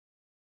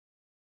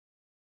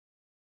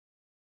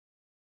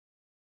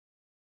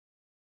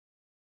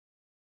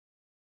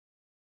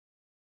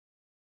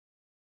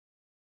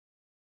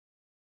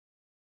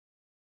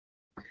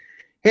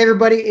Hey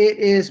everybody, it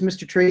is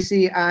Mr.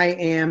 Tracy. I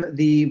am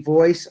the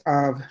voice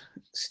of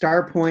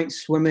Starpoint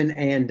Swimming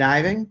and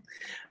Diving.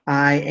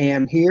 I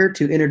am here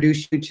to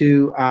introduce you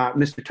to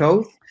Mr.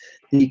 Toth,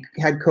 the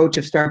head coach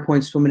of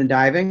Starpoint Swimming and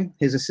Diving,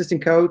 his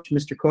assistant coach,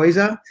 Mr.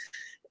 Koiza,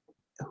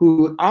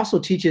 who also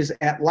teaches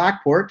at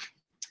Lockport,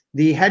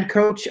 the head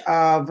coach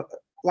of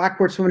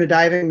Lockport Swimming and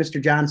Diving, Mr.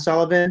 John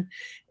Sullivan,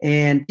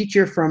 and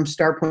teacher from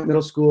Starpoint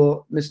Middle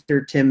School,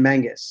 Mr. Tim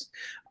Menges.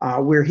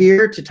 We're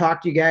here to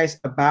talk to you guys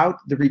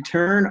about the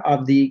return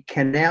of the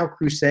Canal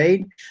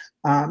Crusade.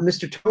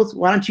 Mr. Toth,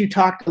 why don't you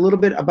talk a little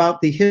bit about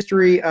the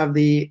history of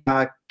the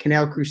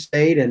Canal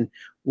Crusade and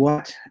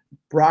what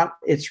brought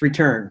its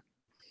return?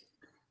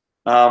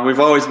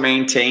 We've always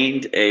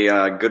maintained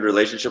a good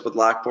relationship with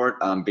Lockport.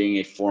 Being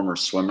a former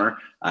swimmer,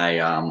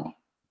 I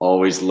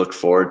always look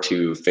forward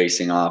to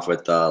facing off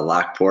with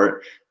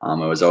Lockport.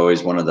 It was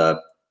always one of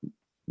the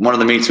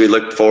meets we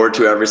looked forward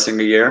to every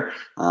single year.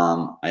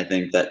 I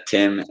think that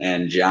Tim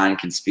and John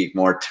can speak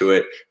more to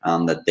it,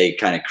 that they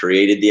kind of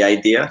created the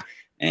idea.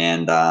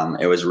 And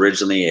it was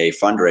originally a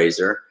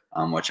fundraiser,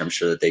 which I'm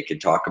sure that they could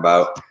talk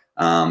about.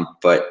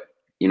 But,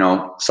 you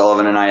know,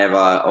 Sullivan and I have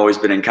always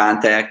been in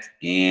contact,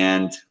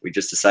 and we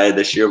just decided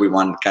this year we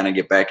wanted to kind of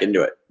get back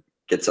into it,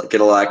 get a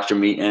little extra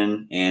meat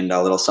in and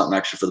a little something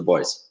extra for the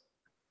boys.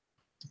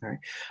 All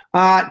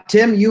right.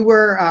 Tim, you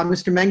were,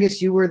 Mr.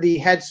 Menges, you were the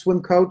head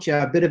swim coach,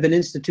 a bit of an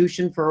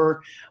institution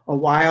for a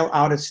while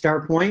out at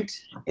Starpoint,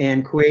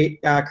 and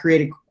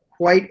created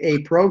quite a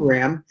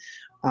program.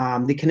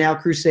 The Canal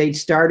Crusade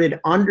started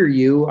under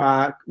you.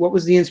 What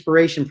was the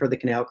inspiration for the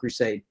Canal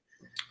Crusade?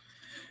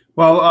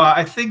 Well,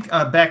 I think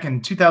back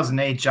in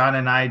 2008, John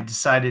and I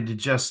decided to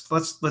just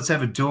let's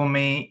have a dual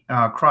meet,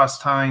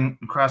 crosstown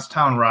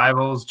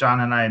rivals. John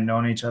and I had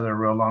known each other a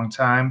real long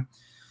time.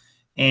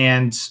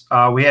 And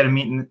we had a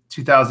meet in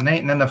 2008,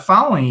 and then the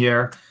following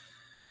year,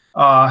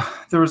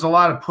 there was a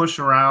lot of push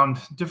around.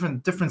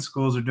 Different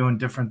schools are doing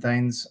different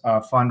things,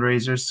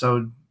 fundraisers.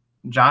 So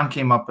John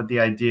came up with the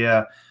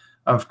idea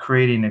of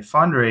creating a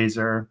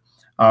fundraiser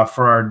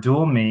for our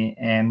dual meet,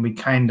 and we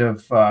kind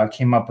of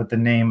came up with the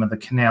name of the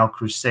Canal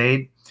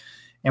Crusade.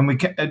 And we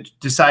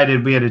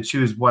decided we had to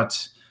choose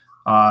what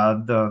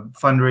the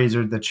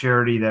fundraiser, the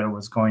charity that it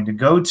was going to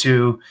go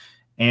to.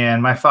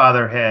 And my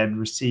father had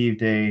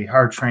received a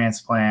heart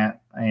transplant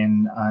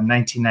in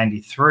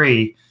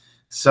 1993.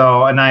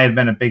 So, and I had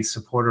been a big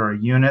supporter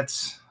of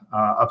UNITS,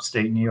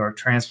 upstate New York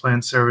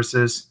transplant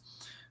services.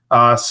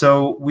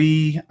 So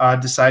we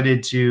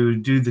decided to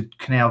do the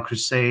Canal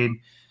Crusade,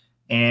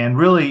 and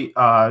really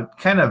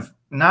kind of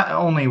not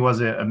only was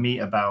it a meet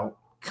about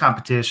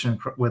competition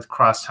with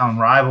crosstown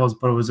rivals,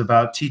 but it was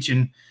about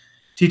teaching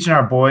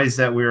our boys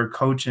that we were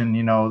coaching,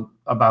 you know,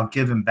 about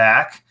giving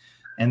back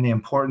and the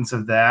importance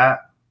of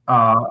that.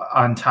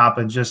 On top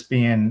of just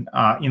being,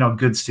 you know,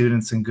 good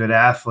students and good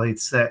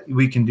athletes, that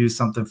we can do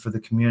something for the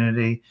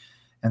community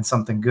and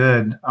something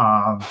good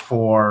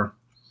for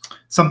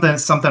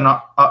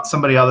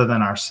somebody other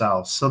than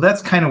ourselves. So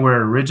that's kind of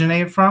where it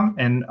originated from,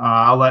 and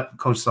I'll let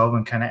Coach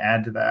Sullivan kind of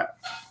add to that.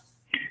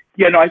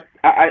 Yeah, no,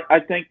 I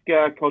think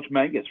Coach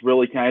Menges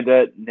really kind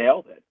of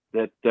nailed it.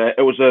 That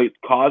it was a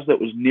cause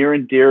that was near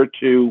and dear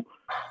to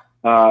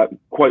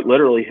quite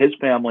literally his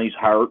family's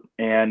heart.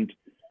 And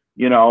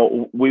you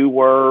know, we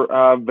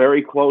were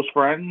very close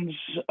friends,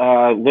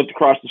 lived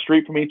across the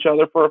street from each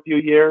other for a few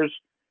years.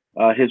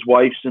 His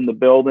wife's in the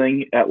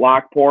building at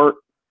Lockport.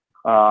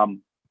 You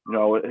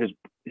know,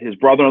 his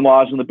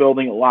brother-in-law's in the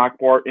building at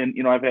Lockport. And,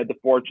 you know, I've had the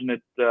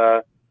fortunate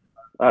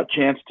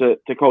chance to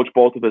coach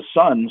both of his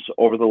sons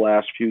over the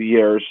last few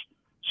years.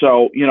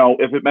 So, you know,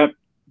 if it meant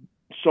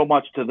so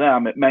much to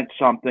them, it meant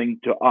something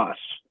to us.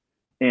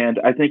 And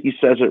I think he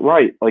says it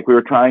right. Like, we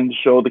were trying to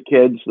show the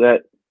kids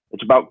that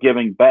it's about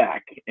giving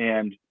back.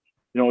 And,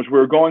 you know, as we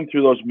were going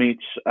through those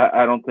meets,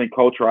 I don't think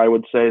Coach or I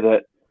would say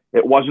that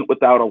it wasn't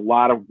without a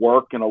lot of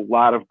work and a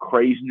lot of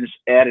craziness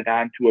added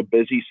on to a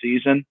busy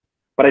season.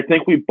 But I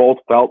think we both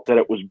felt that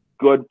it was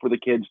good for the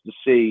kids to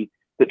see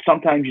that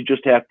sometimes you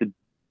just have to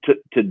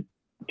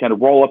kind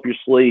of roll up your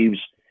sleeves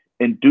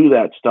and do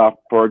that stuff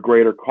for a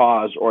greater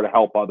cause or to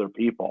help other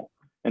people.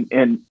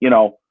 And you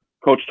know,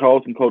 Coach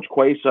Toth and Coach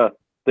Koiza,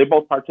 they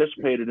both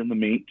participated in the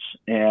meets.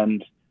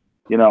 And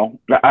you know,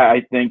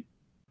 I think,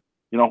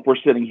 you know, if we're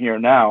sitting here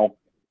now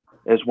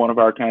as one of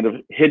our kind of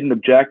hidden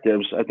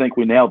objectives, I think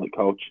we nailed it,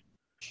 Coach.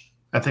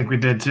 I think we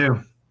did too.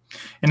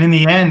 And in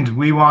the end,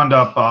 we wound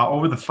up,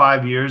 over the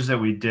 5 years that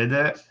we did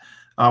it,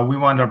 we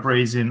wound up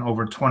raising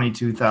over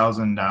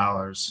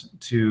 $22,000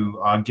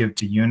 to give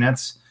to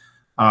UNITS,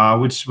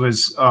 which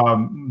was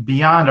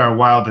beyond our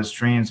wildest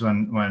dreams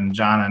when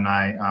John and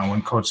I,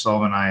 when Coach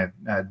Sullivan and I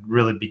had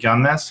really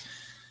begun this.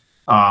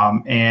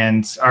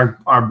 And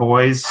our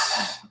boys,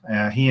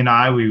 he and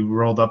I, we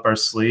rolled up our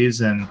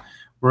sleeves and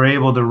were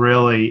able to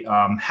really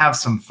have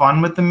some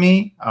fun with the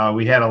meet.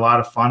 We had a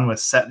lot of fun with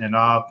setting it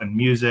up and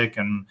music,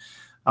 and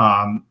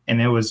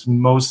it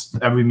was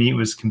every meet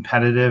was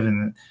competitive,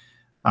 and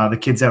the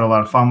kids had a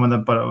lot of fun with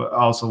it, but it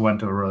also went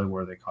to a really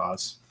worthy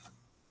cause.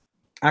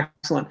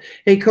 Excellent.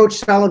 Hey, Coach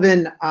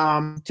Sullivan,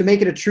 to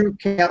make it a true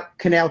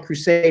Canal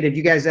Crusade, have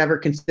you guys ever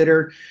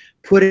considered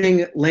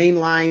putting lane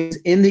lines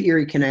in the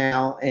Erie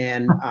Canal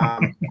and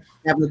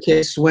having the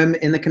kids swim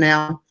in the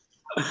canal?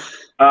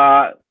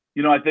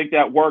 You know, I think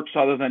that works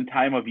other than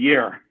time of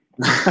year.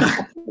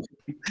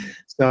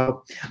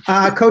 So,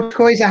 Coach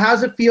Koiza,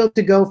 how's it feel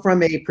to go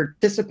from a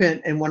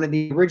participant in one of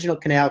the original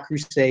Canal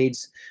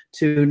Crusades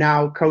to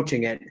now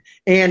coaching it,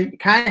 and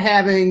kind of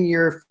having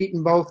your feet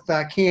in both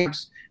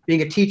camps,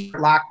 being a teacher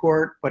at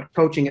Lockport but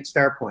coaching at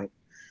Starpoint?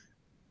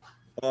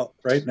 Well,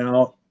 right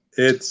now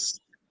it's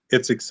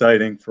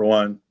exciting, for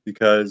one,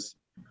 because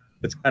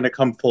it's kind of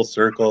come full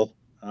circle.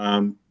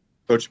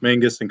 Coach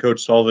Mangus and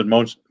Coach Sullivan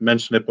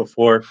mentioned it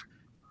before.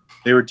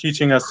 They were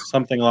teaching us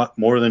something a lot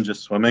more than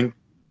just swimming.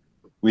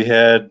 We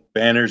had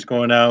banners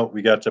going out.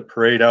 We got to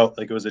parade out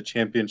like it was a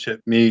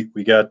championship meet.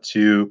 We got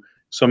to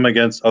swim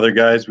against other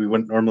guys we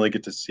wouldn't normally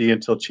get to see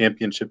until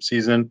championship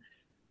season.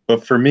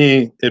 But for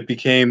me, it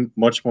became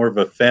much more of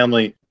a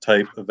family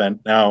type event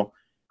now,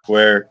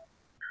 where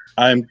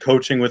I'm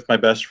coaching with my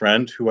best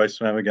friend who I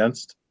swam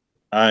against.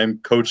 I'm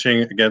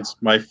coaching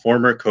against my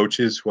former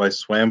coaches who I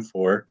swam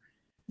for.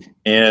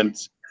 And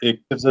it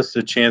gives us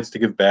a chance to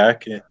give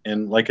back.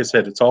 And like I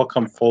said, it's all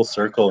come full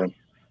circle. And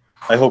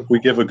I hope we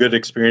give a good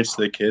experience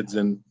to the kids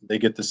and they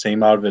get the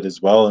same out of it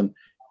as well, and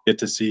get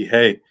to see,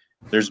 hey,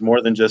 there's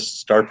more than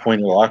just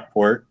Starpoint or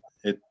Lockport.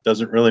 It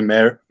doesn't really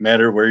matter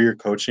where you're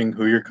coaching,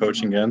 who you're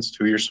coaching against,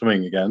 who you're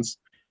swimming against.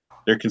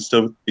 There can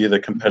still be the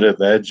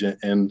competitive edge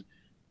and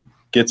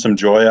get some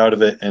joy out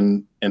of it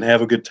and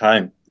have a good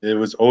time. It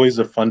was always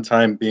a fun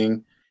time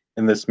being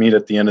in this meet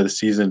at the end of the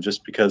season,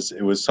 just because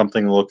it was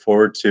something to look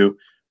forward to,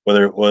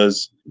 whether it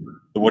was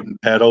the wooden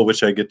paddle,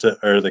 which I get to,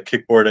 or the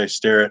kickboard I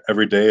stare at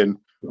every day and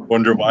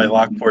wonder why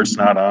Lockport's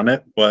not on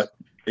it, but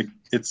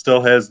it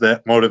still has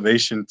that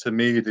motivation to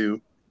me to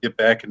get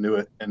back and do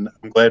it. And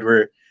I'm glad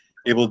we're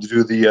able to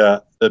do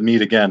the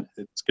meet again.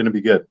 It's going to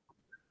be good.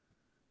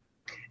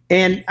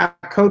 And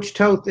Coach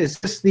Toth, is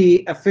this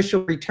the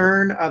official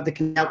return of the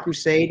Canal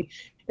Crusade,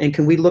 and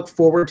can we look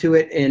forward to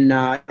it in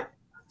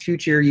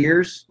future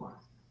years?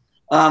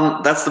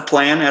 That's the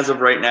plan as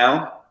of right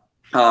now.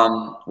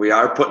 We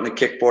are putting the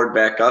kickboard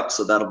back up,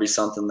 so that'll be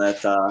something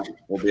that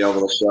we'll be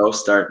able to show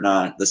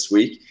starting this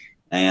week.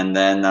 And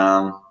then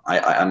I'm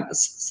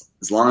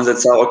as long as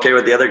it's okay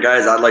with the other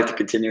guys, I'd like to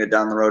continue it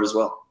down the road as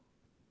well.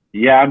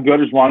 Yeah, I'm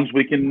good as long as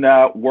we can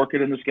work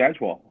it in the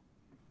schedule,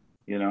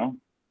 you know.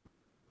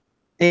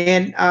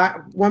 And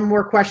one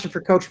more question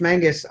for Coach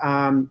Mangus.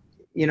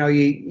 You know,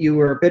 you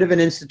were a bit of an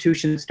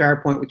institution at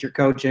Starpoint with your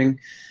coaching,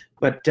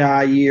 but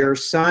your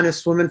son is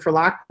swimming for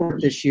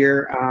Lockport this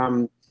year.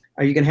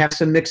 Are you going to have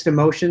some mixed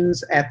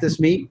emotions at this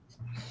meet?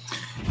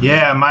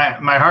 Yeah,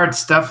 my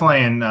heart's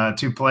definitely in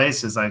two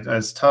places. I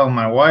was telling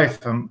my wife,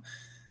 they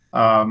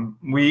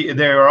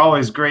were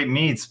always great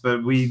meets,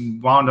 but we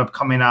wound up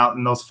coming out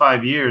in those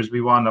 5 years.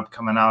 We wound up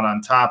coming out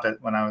on top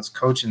when I was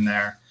coaching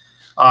there,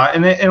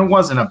 and it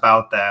wasn't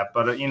about that,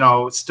 but you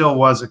know, it still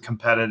was a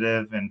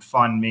competitive and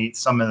fun meet.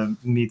 Some of the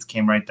meets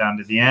came right down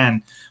to the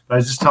end. But I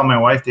was just telling my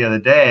wife the other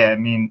day, I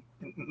mean,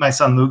 my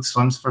son Luke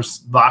swims for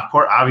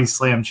Lockport.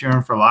 Obviously, I'm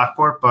cheering for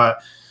Lockport,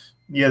 but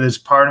yeah, there's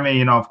part of me,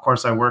 you know, of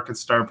course, I work at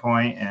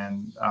Starpoint,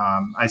 and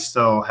I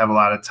still have a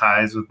lot of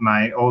ties with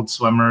my old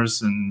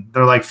swimmers, and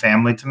they're like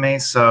family to me.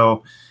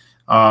 So,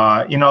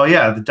 you know,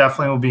 yeah, it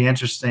definitely will be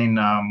interesting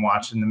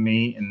watching the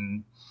meet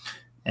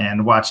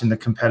and watching the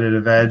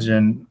competitive edge.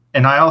 And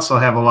I also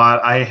have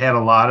I had a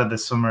lot of the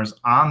swimmers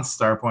on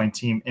Starpoint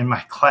team in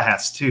my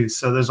class too.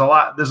 So there's a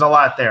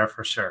lot there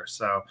for sure.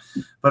 So,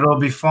 but it'll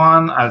be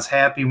fun. I was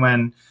happy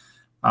when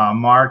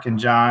Mark and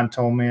John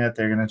told me that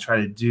they're going to try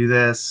to do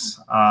this,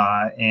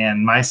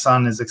 and my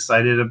son is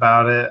excited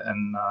about it,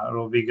 and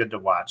it'll be good to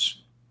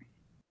watch.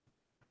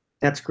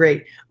 That's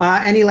great.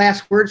 Any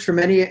last words from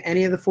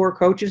any of the four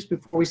coaches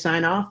before we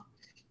sign off?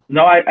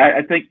 No,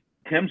 I think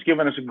Tim's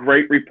given us a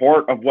great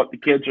report of what the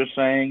kids are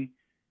saying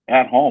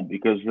at home,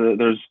 because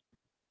there's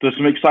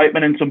some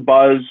excitement and some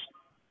buzz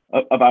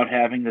about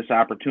having this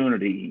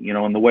opportunity, you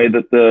know, and the way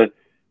that the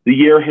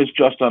year has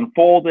just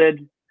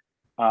unfolded.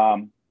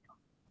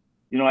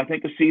 You know, I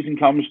think the season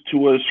comes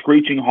to a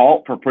screeching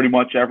halt for pretty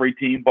much every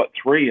team but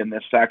three in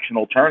this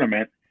sectional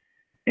tournament.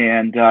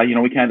 And, you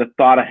know, we kind of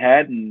thought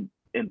ahead and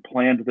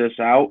planned this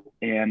out,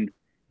 and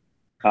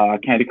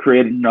kind of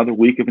created another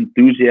week of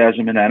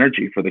enthusiasm and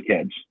energy for the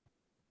kids.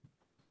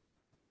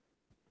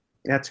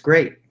 That's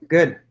great.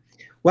 Good.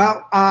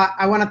 Well,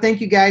 I want to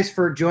thank you guys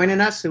for joining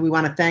us. And we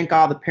want to thank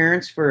all the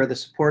parents for the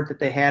support that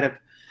they had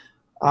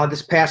of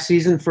this past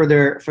season for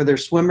their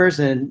swimmers.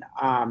 And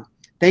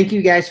thank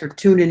you guys for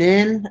tuning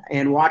in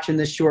and watching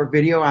this short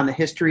video on the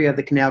history of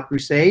the Canal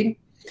Crusade.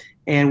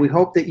 And we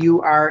hope that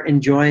you are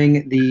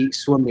enjoying the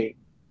swim meet.